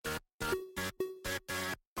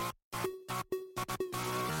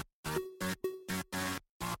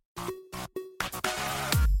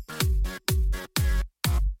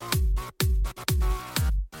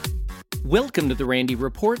Welcome to the Randy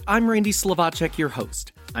Report. I'm Randy Slovacek, your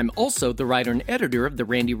host. I'm also the writer and editor of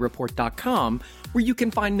therandyreport.com, where you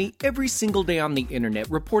can find me every single day on the internet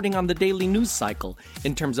reporting on the daily news cycle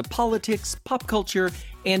in terms of politics, pop culture,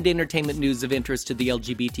 and entertainment news of interest to the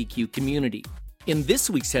LGBTQ community. In this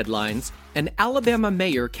week's headlines, an Alabama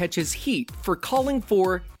mayor catches heat for calling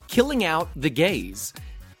for killing out the gays.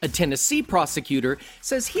 A Tennessee prosecutor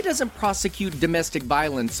says he doesn't prosecute domestic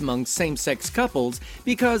violence among same-sex couples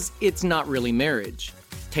because it's not really marriage.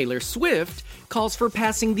 Taylor Swift calls for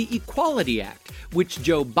passing the Equality Act, which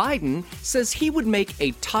Joe Biden says he would make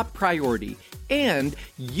a top priority. And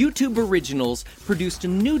YouTube Originals produced a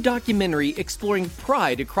new documentary exploring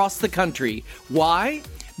pride across the country. Why?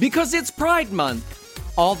 Because it's Pride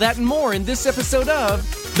Month. All that and more in this episode of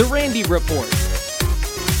The Randy Report.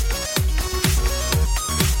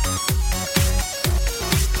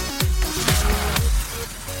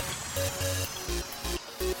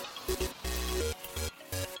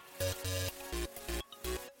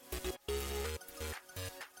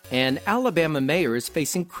 An Alabama mayor is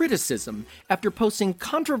facing criticism after posting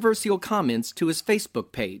controversial comments to his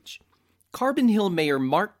Facebook page. Carbon Hill Mayor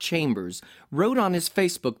Mark Chambers wrote on his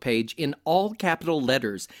Facebook page in all capital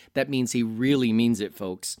letters. That means he really means it,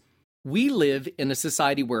 folks. We live in a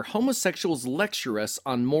society where homosexuals lecture us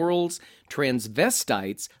on morals,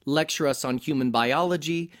 transvestites lecture us on human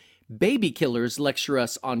biology, baby killers lecture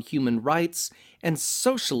us on human rights, and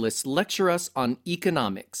socialists lecture us on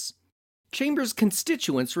economics. Chambers'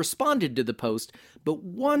 constituents responded to the post, but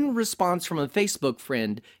one response from a Facebook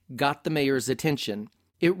friend got the mayor's attention.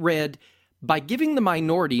 It read, "By giving the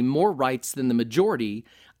minority more rights than the majority,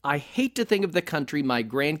 I hate to think of the country my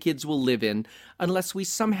grandkids will live in unless we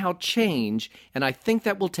somehow change, and I think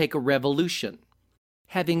that will take a revolution."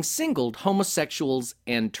 Having singled homosexuals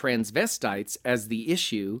and transvestites as the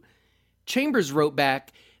issue, Chambers wrote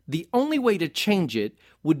back, "The only way to change it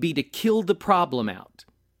would be to kill the problem out.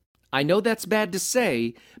 I know that's bad to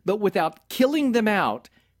say, but without killing them out,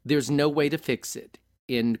 there's no way to fix it."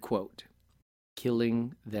 End quote.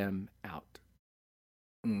 Killing them out.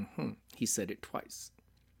 He said it twice.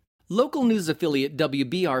 Local news affiliate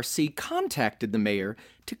WBRC contacted the mayor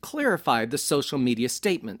to clarify the social media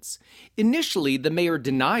statements. Initially, the mayor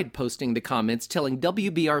denied posting the comments, telling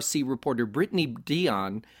WBRC reporter Brittany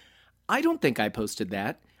Dion, "I don't think I posted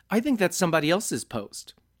that. I think that's somebody else's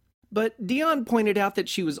post." But Dion pointed out that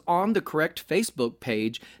she was on the correct Facebook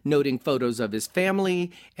page, noting photos of his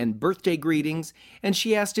family and birthday greetings, and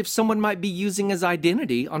she asked if someone might be using his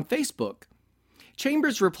identity on Facebook.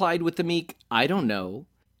 Chambers replied with the meek, "I don't know."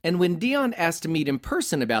 And when Dion asked to meet in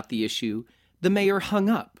person about the issue, the mayor hung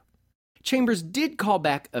up. Chambers did call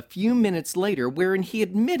back a few minutes later, wherein he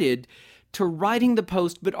admitted to writing the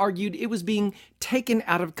post but argued it was being taken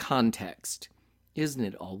out of context. Isn't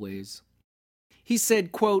it always? He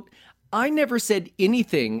said, quote, "I never said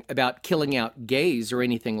anything about killing out gays or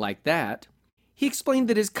anything like that." He explained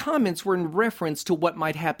that his comments were in reference to what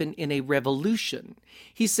might happen in a revolution.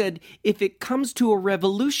 He said, "If it comes to a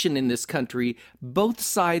revolution in this country, both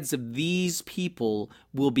sides of these people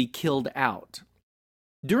will be killed out."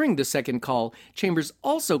 During the second call, Chambers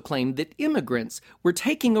also claimed that immigrants were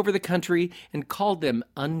taking over the country and called them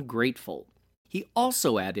ungrateful. He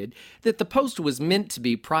also added that the post was meant to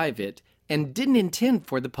be private and didn't intend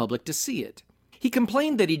for the public to see it. He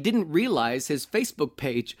complained that he didn't realize his Facebook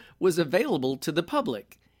page was available to the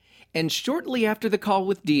public. And shortly after the call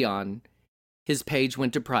with Dion, his page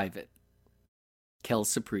went to private. Quelle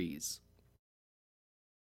surprise.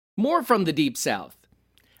 More from the Deep South.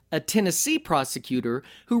 A Tennessee prosecutor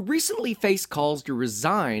who recently faced calls to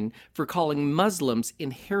resign for calling Muslims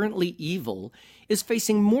inherently evil is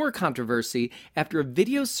facing more controversy after a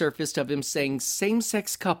video surfaced of him saying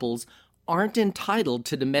same-sex couples aren't entitled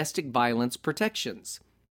to domestic violence protections.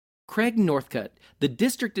 Craig Northcutt, the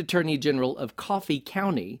District Attorney General of Coffee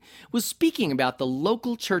County, was speaking about the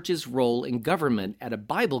local church's role in government at a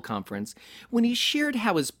Bible conference when he shared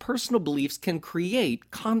how his personal beliefs can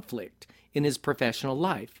create conflict in his professional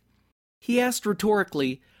life. He asked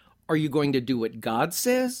rhetorically, "Are you going to do what God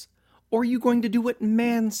says, or are you going to do what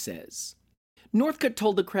man says?" Northcutt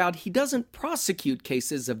told the crowd he doesn't prosecute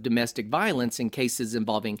cases of domestic violence in cases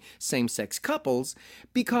involving same-sex couples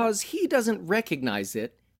because he doesn't recognize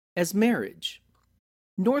it as marriage.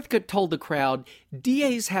 Northcutt told the crowd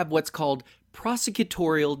DAs have what's called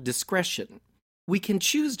prosecutorial discretion. We can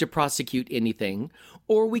choose to prosecute anything,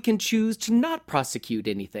 or we can choose to not prosecute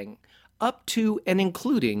anything, up to and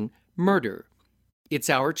including murder. It's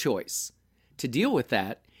our choice. To deal with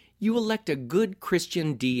that, you elect a good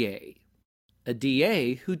Christian DA. A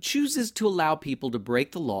DA who chooses to allow people to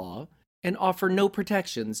break the law, and offer no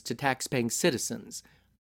protections to tax-paying citizens,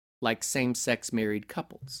 like same-sex married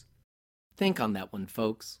couples. Think on that one,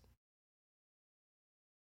 folks.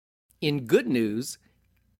 In good news,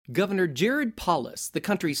 Governor Jared Polis, the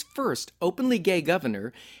country's first openly gay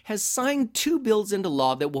governor, has signed 2 bills into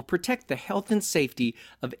law that will protect the health and safety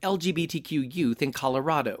of LGBTQ youth in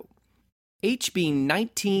Colorado. HB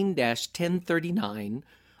 19-1039,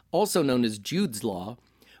 also known as Jude's Law,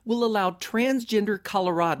 will allow transgender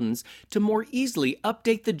Coloradans to more easily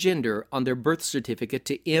update the gender on their birth certificate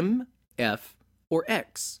to M, F, or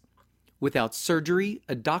X, without surgery,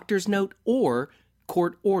 a doctor's note, or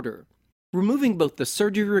court order. Removing both the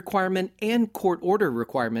surgery requirement and court order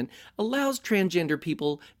requirement allows transgender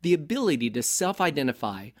people the ability to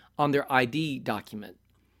self-identify on their ID document.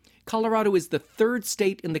 Colorado is the 3rd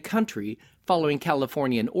state in the country, following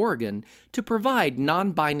California and Oregon, to provide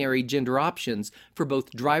non-binary gender options for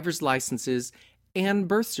both driver's licenses and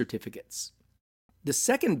birth certificates. The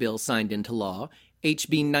second bill signed into law,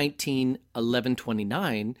 HB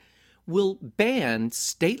 19-1129, will ban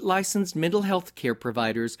state-licensed mental health care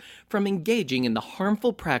providers from engaging in the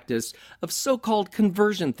harmful practice of so-called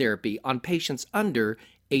conversion therapy on patients under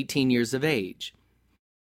 18 years of age.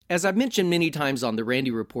 As I've mentioned many times on the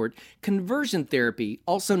Randy Report, conversion therapy,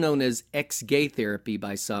 also known as ex-gay therapy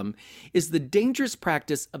by some, is the dangerous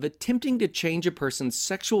practice of attempting to change a person's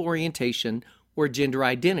sexual orientation or gender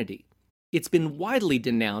identity. It's been widely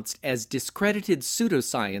denounced as discredited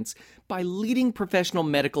pseudoscience by leading professional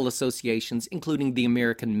medical associations, including the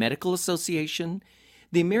American Medical Association,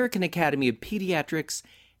 the American Academy of Pediatrics,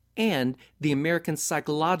 and the American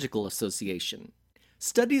Psychological Association.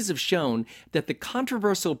 Studies have shown that the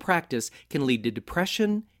controversial practice can lead to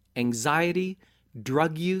depression, anxiety,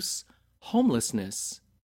 drug use, homelessness,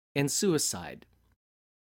 and suicide.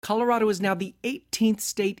 Colorado is now the 18th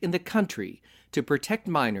state in the country to protect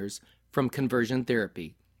minors from conversion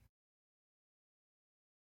therapy.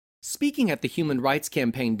 Speaking at the Human Rights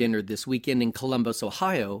Campaign dinner this weekend in Columbus,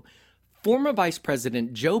 Ohio, former Vice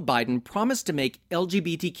President Joe Biden promised to make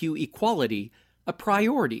LGBTQ equality a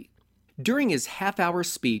priority. During his half-hour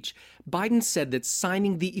speech, Biden said that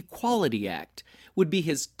signing the Equality Act would be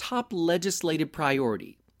his top legislative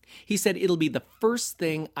priority. He said, "It'll be the first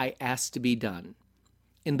thing I ask to be done."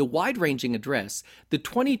 In the wide-ranging address, the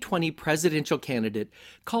 2020 presidential candidate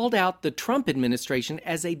called out the Trump administration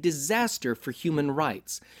as a disaster for human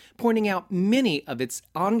rights, pointing out many of its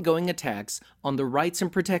ongoing attacks on the rights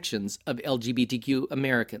and protections of LGBTQ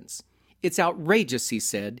Americans. "It's outrageous," he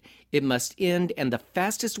said. "It must end, and the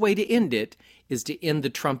fastest way to end it is to end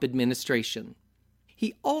the Trump administration."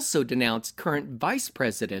 He also denounced current Vice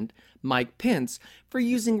President Mike Pence for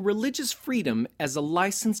using religious freedom as a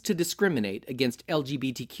license to discriminate against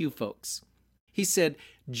LGBTQ folks. He said,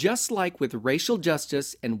 "Just like with racial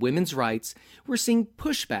justice and women's rights, we're seeing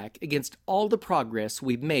pushback against all the progress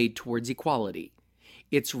we've made towards equality.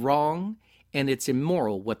 It's wrong and it's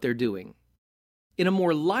immoral what they're doing." In a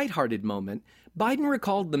more lighthearted moment, Biden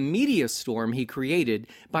recalled the media storm he created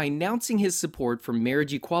by announcing his support for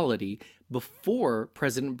marriage equality before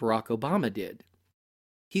President Barack Obama did.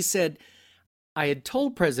 He said, "I had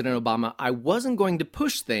told President Obama I wasn't going to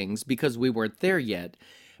push things because we weren't there yet,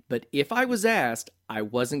 but if I was asked, I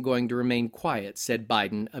wasn't going to remain quiet," said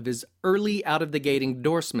Biden of his early out-of-the-gate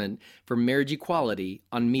endorsement for marriage equality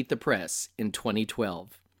on Meet the Press in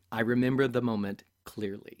 2012. I remember the moment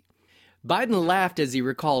clearly. Biden laughed as he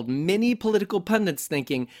recalled many political pundits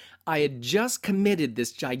thinking, "I had just committed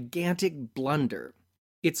this gigantic blunder."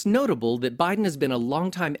 It's notable that Biden has been a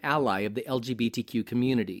longtime ally of the LGBTQ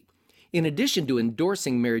community. In addition to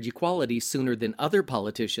endorsing marriage equality sooner than other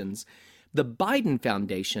politicians, the Biden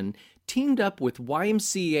Foundation teamed up with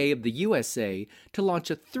YMCA of the USA to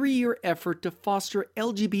launch a 3-year effort to foster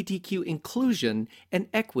LGBTQ inclusion and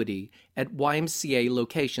equity at YMCA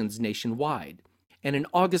locations nationwide. And in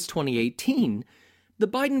August 2018, the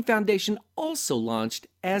Biden Foundation also launched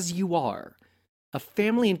As You Are, a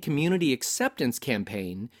family and community acceptance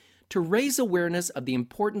campaign to raise awareness of the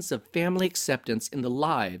importance of family acceptance in the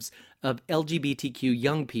lives of LGBTQ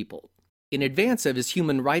young people. In advance of his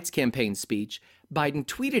Human Rights Campaign speech, Biden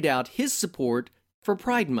tweeted out his support for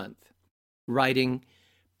Pride Month, writing,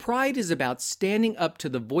 "Pride is about standing up to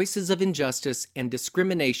the voices of injustice and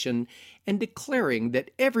discrimination and declaring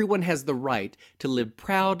that everyone has the right to live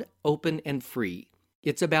proud, open, and free.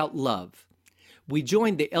 It's about love. We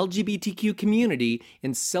join the LGBTQ community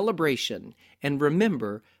in celebration, and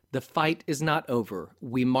remember, the fight is not over.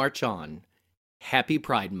 We march on. Happy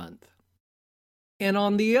Pride Month." And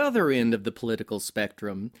on the other end of the political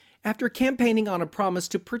spectrum, after campaigning on a promise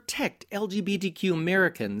to protect LGBTQ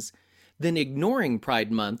Americans, Then, ignoring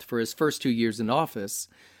Pride Month for his first 2 years in office,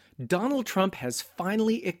 Donald Trump has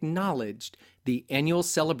finally acknowledged the annual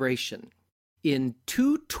celebration in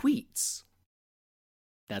 2 tweets.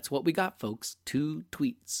 That's what we got, folks, 2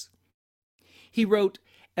 tweets. He wrote,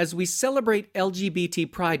 "As we celebrate LGBT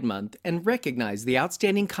Pride Month and recognize the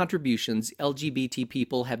outstanding contributions LGBT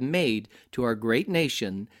people have made to our great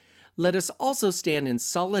nation, let us also stand in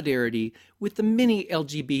solidarity with the many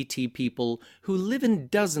LGBT people who live in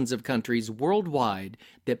dozens of countries worldwide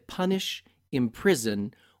that punish,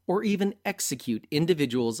 imprison, or even execute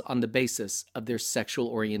individuals on the basis of their sexual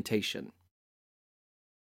orientation."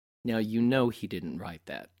 Now, you know he didn't write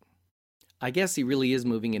that. I guess he really is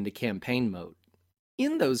moving into campaign mode.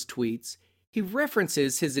 In those tweets, he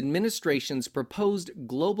references his administration's proposed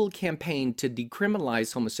global campaign to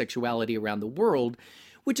decriminalize homosexuality around the world,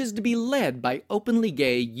 which is to be led by openly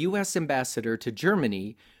gay U.S. Ambassador to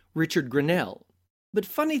Germany, Richard Grenell. But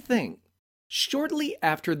funny thing, shortly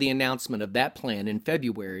after the announcement of that plan in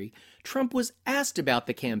February, Trump was asked about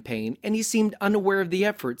the campaign and he seemed unaware of the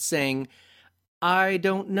effort, saying, "I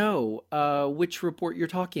don't know which report you're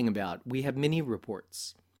talking about. We have many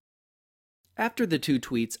reports." After the 2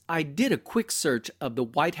 tweets, I did a quick search of the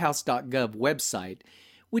whitehouse.gov website,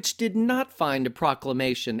 which did not find a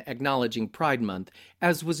proclamation acknowledging Pride Month,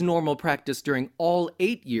 as was normal practice during all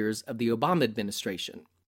 8 years of the Obama administration.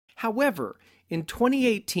 However, in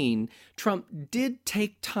 2018, Trump did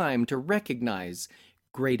take time to recognize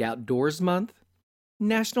Great Outdoors Month,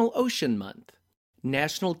 National Ocean Month,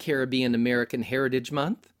 National Caribbean American Heritage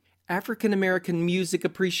Month, African American Music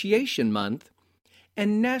Appreciation Month,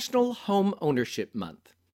 and National Home Ownership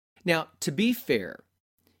Month. Now, to be fair,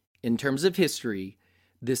 in terms of history,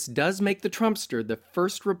 this does make the Trumpster the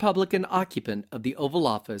first Republican occupant of the Oval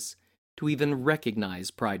Office to even recognize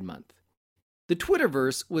Pride Month. The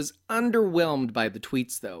Twitterverse was underwhelmed by the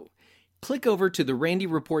tweets, though. Click over to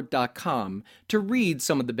therandyreport.com to read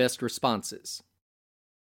some of the best responses.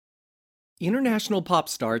 International pop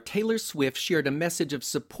star Taylor Swift shared a message of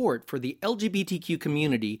support for the LGBTQ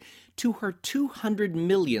community to her 200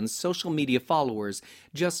 million social media followers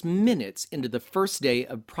just minutes into the first day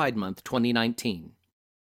of Pride Month 2019.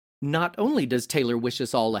 Not only does Taylor wish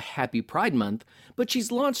us all a happy Pride Month, but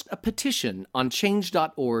she's launched a petition on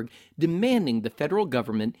change.org demanding the federal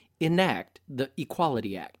government enact the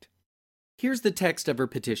Equality Act. Here's the text of her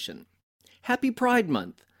petition. "Happy Pride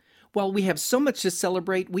Month. While we have so much to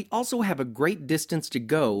celebrate, we also have a great distance to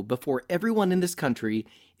go before everyone in this country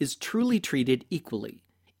is truly treated equally.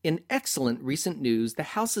 In excellent recent news, the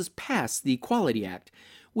House has passed the Equality Act,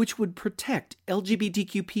 which would protect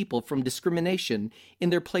LGBTQ people from discrimination in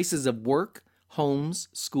their places of work, homes,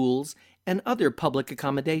 schools, and other public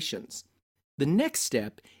accommodations. The next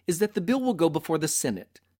step is that the bill will go before the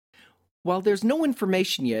Senate. While there's no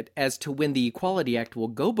information yet as to when the Equality Act will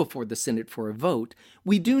go before the Senate for a vote,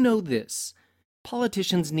 we do know this.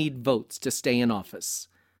 Politicians need votes to stay in office.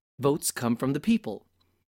 Votes come from the people.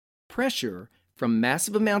 Pressure from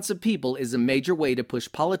massive amounts of people is a major way to push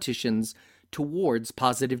politicians towards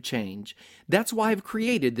positive change. That's why I've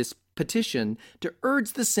created this petition to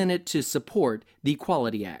urge the Senate to support the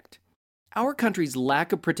Equality Act. Our country's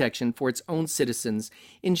lack of protection for its own citizens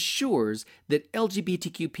ensures that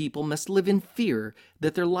LGBTQ people must live in fear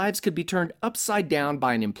that their lives could be turned upside down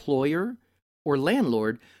by an employer or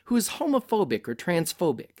landlord who is homophobic or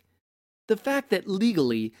transphobic. The fact that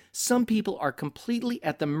legally some people are completely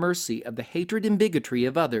at the mercy of the hatred and bigotry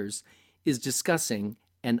of others is disgusting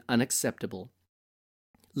and unacceptable.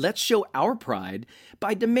 Let's show our pride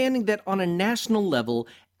by demanding that on a national level,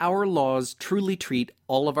 our laws truly treat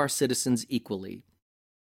all of our citizens equally.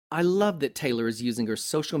 I love that Taylor is using her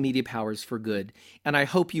social media powers for good, and I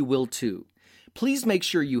hope you will too. Please make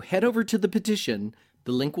sure you head over to the petition,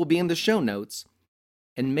 the link will be in the show notes,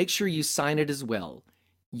 and make sure you sign it as well.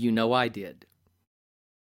 You know I did.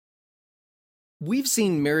 We've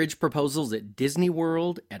seen marriage proposals at Disney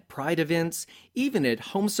World, at Pride events, even at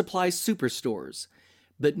home supply superstores.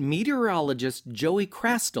 But meteorologist Joey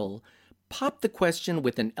Crastle popped the question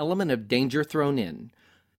with an element of danger thrown in.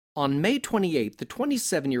 On May 28th, the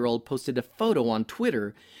 27-year-old posted a photo on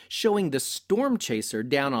Twitter showing the storm chaser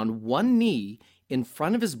down on one knee in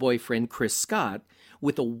front of his boyfriend, Chris Scott,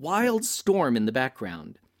 with a wild storm in the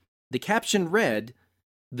background. The caption read,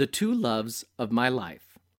 "The two loves of my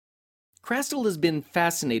life." Crastle has been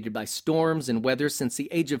fascinated by storms and weather since the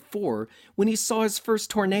age of 4 when he saw his first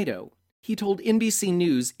tornado. He told NBC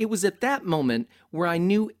News, "It was at that moment where I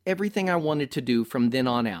knew everything I wanted to do from then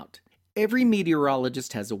on out." Every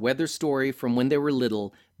meteorologist has a weather story from when they were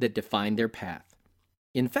little that defined their path.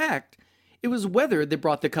 In fact, it was weather that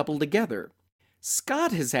brought the couple together.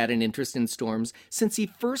 Scott has had an interest in storms since he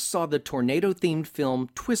first saw the tornado-themed film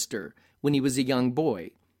Twister when he was a young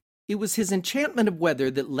boy. It was his enchantment of weather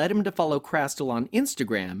that led him to follow Crastle on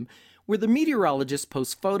Instagram, where the meteorologist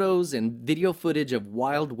posts photos and video footage of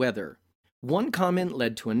wild weather. One comment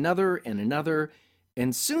led to another,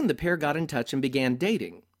 and soon the pair got in touch and began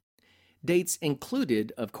dating. Dates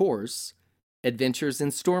included, of course, adventures in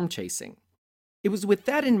storm chasing. It was with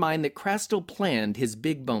that in mind that Crastle planned his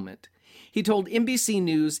big moment. He told NBC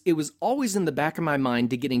News, "It was always in the back of my mind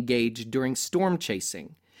to get engaged during storm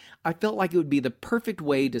chasing. I felt like it would be the perfect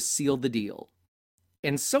way to seal the deal."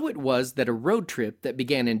 And so it was that a road trip that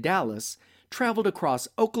began in Dallas traveled across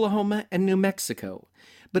Oklahoma and New Mexico.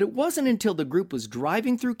 But it wasn't until the group was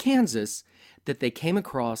driving through Kansas that they came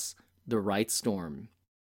across the right storm.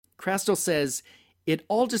 Crastle says, "It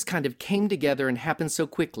all just kind of came together and happened so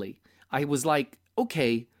quickly. I was like,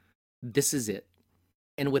 okay, this is it."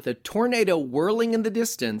 And with a tornado whirling in the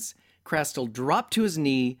distance, Crastle dropped to his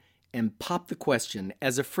knee and popped the question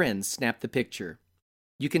as a friend snapped the picture.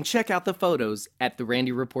 You can check out the photos at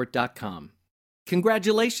therandyreport.com.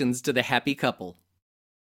 Congratulations to the happy couple.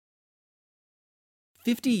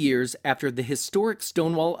 50 years after the historic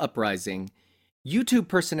Stonewall Uprising, YouTube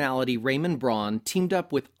personality Raymond Braun teamed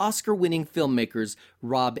up with Oscar-winning filmmakers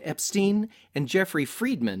Rob Epstein and Jeffrey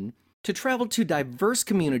Friedman to travel to diverse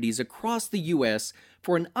communities across the U.S.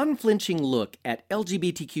 for an unflinching look at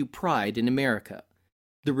LGBTQ pride in America.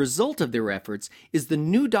 The result of their efforts is the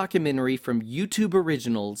new documentary from YouTube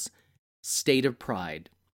Originals, State of Pride.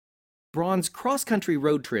 Braun's cross-country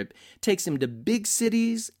road trip takes him to big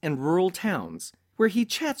cities and rural towns, where he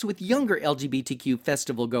chats with younger LGBTQ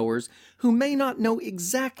festival goers who may not know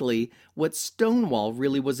exactly what Stonewall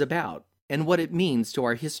really was about and what it means to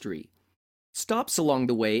our history. Stops along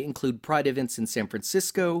the way include pride events in San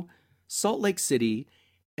Francisco, Salt Lake City,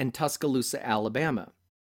 and Tuscaloosa, Alabama.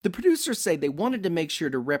 The producers say they wanted to make sure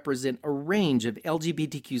to represent a range of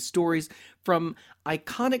LGBTQ stories from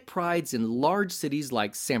iconic prides in large cities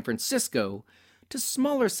like San Francisco to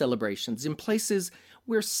smaller celebrations in places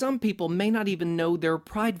where some people may not even know there are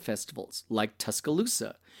pride festivals, like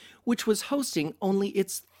Tuscaloosa, which was hosting only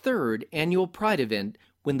its third annual pride event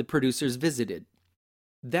when the producers visited.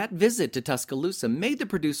 That visit to Tuscaloosa made the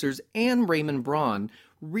producers and Raymond Braun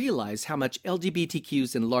realize how much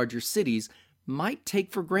LGBTQs in larger cities might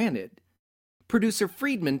take for granted. Producer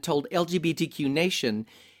Friedman told LGBTQ Nation,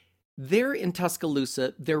 "There in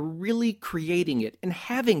Tuscaloosa, they're really creating it and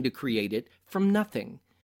having to create it from nothing.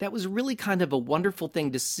 That was really kind of a wonderful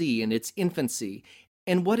thing to see in its infancy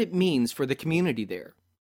and what it means for the community there."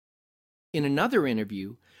 In another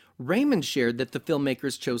interview, Raymond shared that the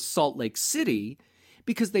filmmakers chose Salt Lake City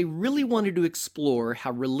because they really wanted to explore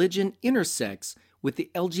how religion intersects with the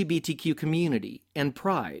LGBTQ community and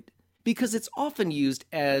pride, because it's often used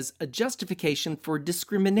as a justification for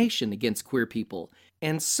discrimination against queer people,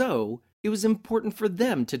 and so it was important for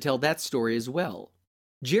them to tell that story as well.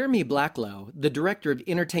 Jeremy Blacklow, the director of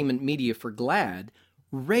entertainment media for GLAAD,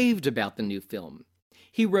 raved about the new film.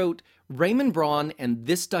 He wrote, "Raymond Braun and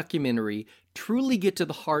this documentary truly get to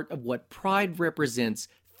the heart of what pride represents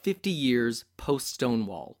 50 years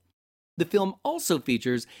post-Stonewall." The film also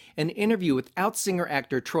features an interview with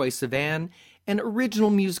out-singer-actor Troye Sivan and original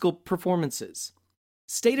musical performances.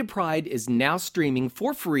 State of Pride is now streaming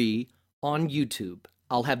for free on YouTube.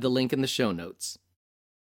 I'll have the link in the show notes.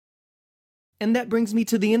 And that brings me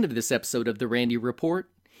to the end of this episode of The Randy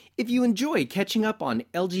Report. If you enjoy catching up on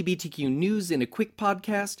LGBTQ news in a quick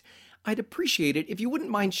podcast, I'd appreciate it if you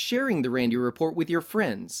wouldn't mind sharing The Randy Report with your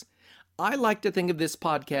friends. I like to think of this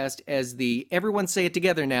podcast as the, everyone say it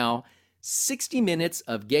together now, 60 minutes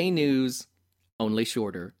of gay news, only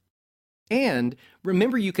shorter. And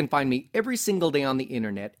remember, you can find me every single day on the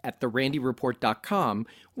internet at therandyreport.com,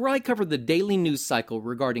 where I cover the daily news cycle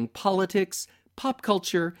regarding politics, pop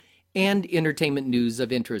culture, and entertainment news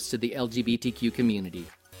of interest to the LGBTQ community.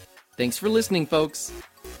 Thanks for listening, folks.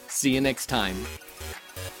 See you next time.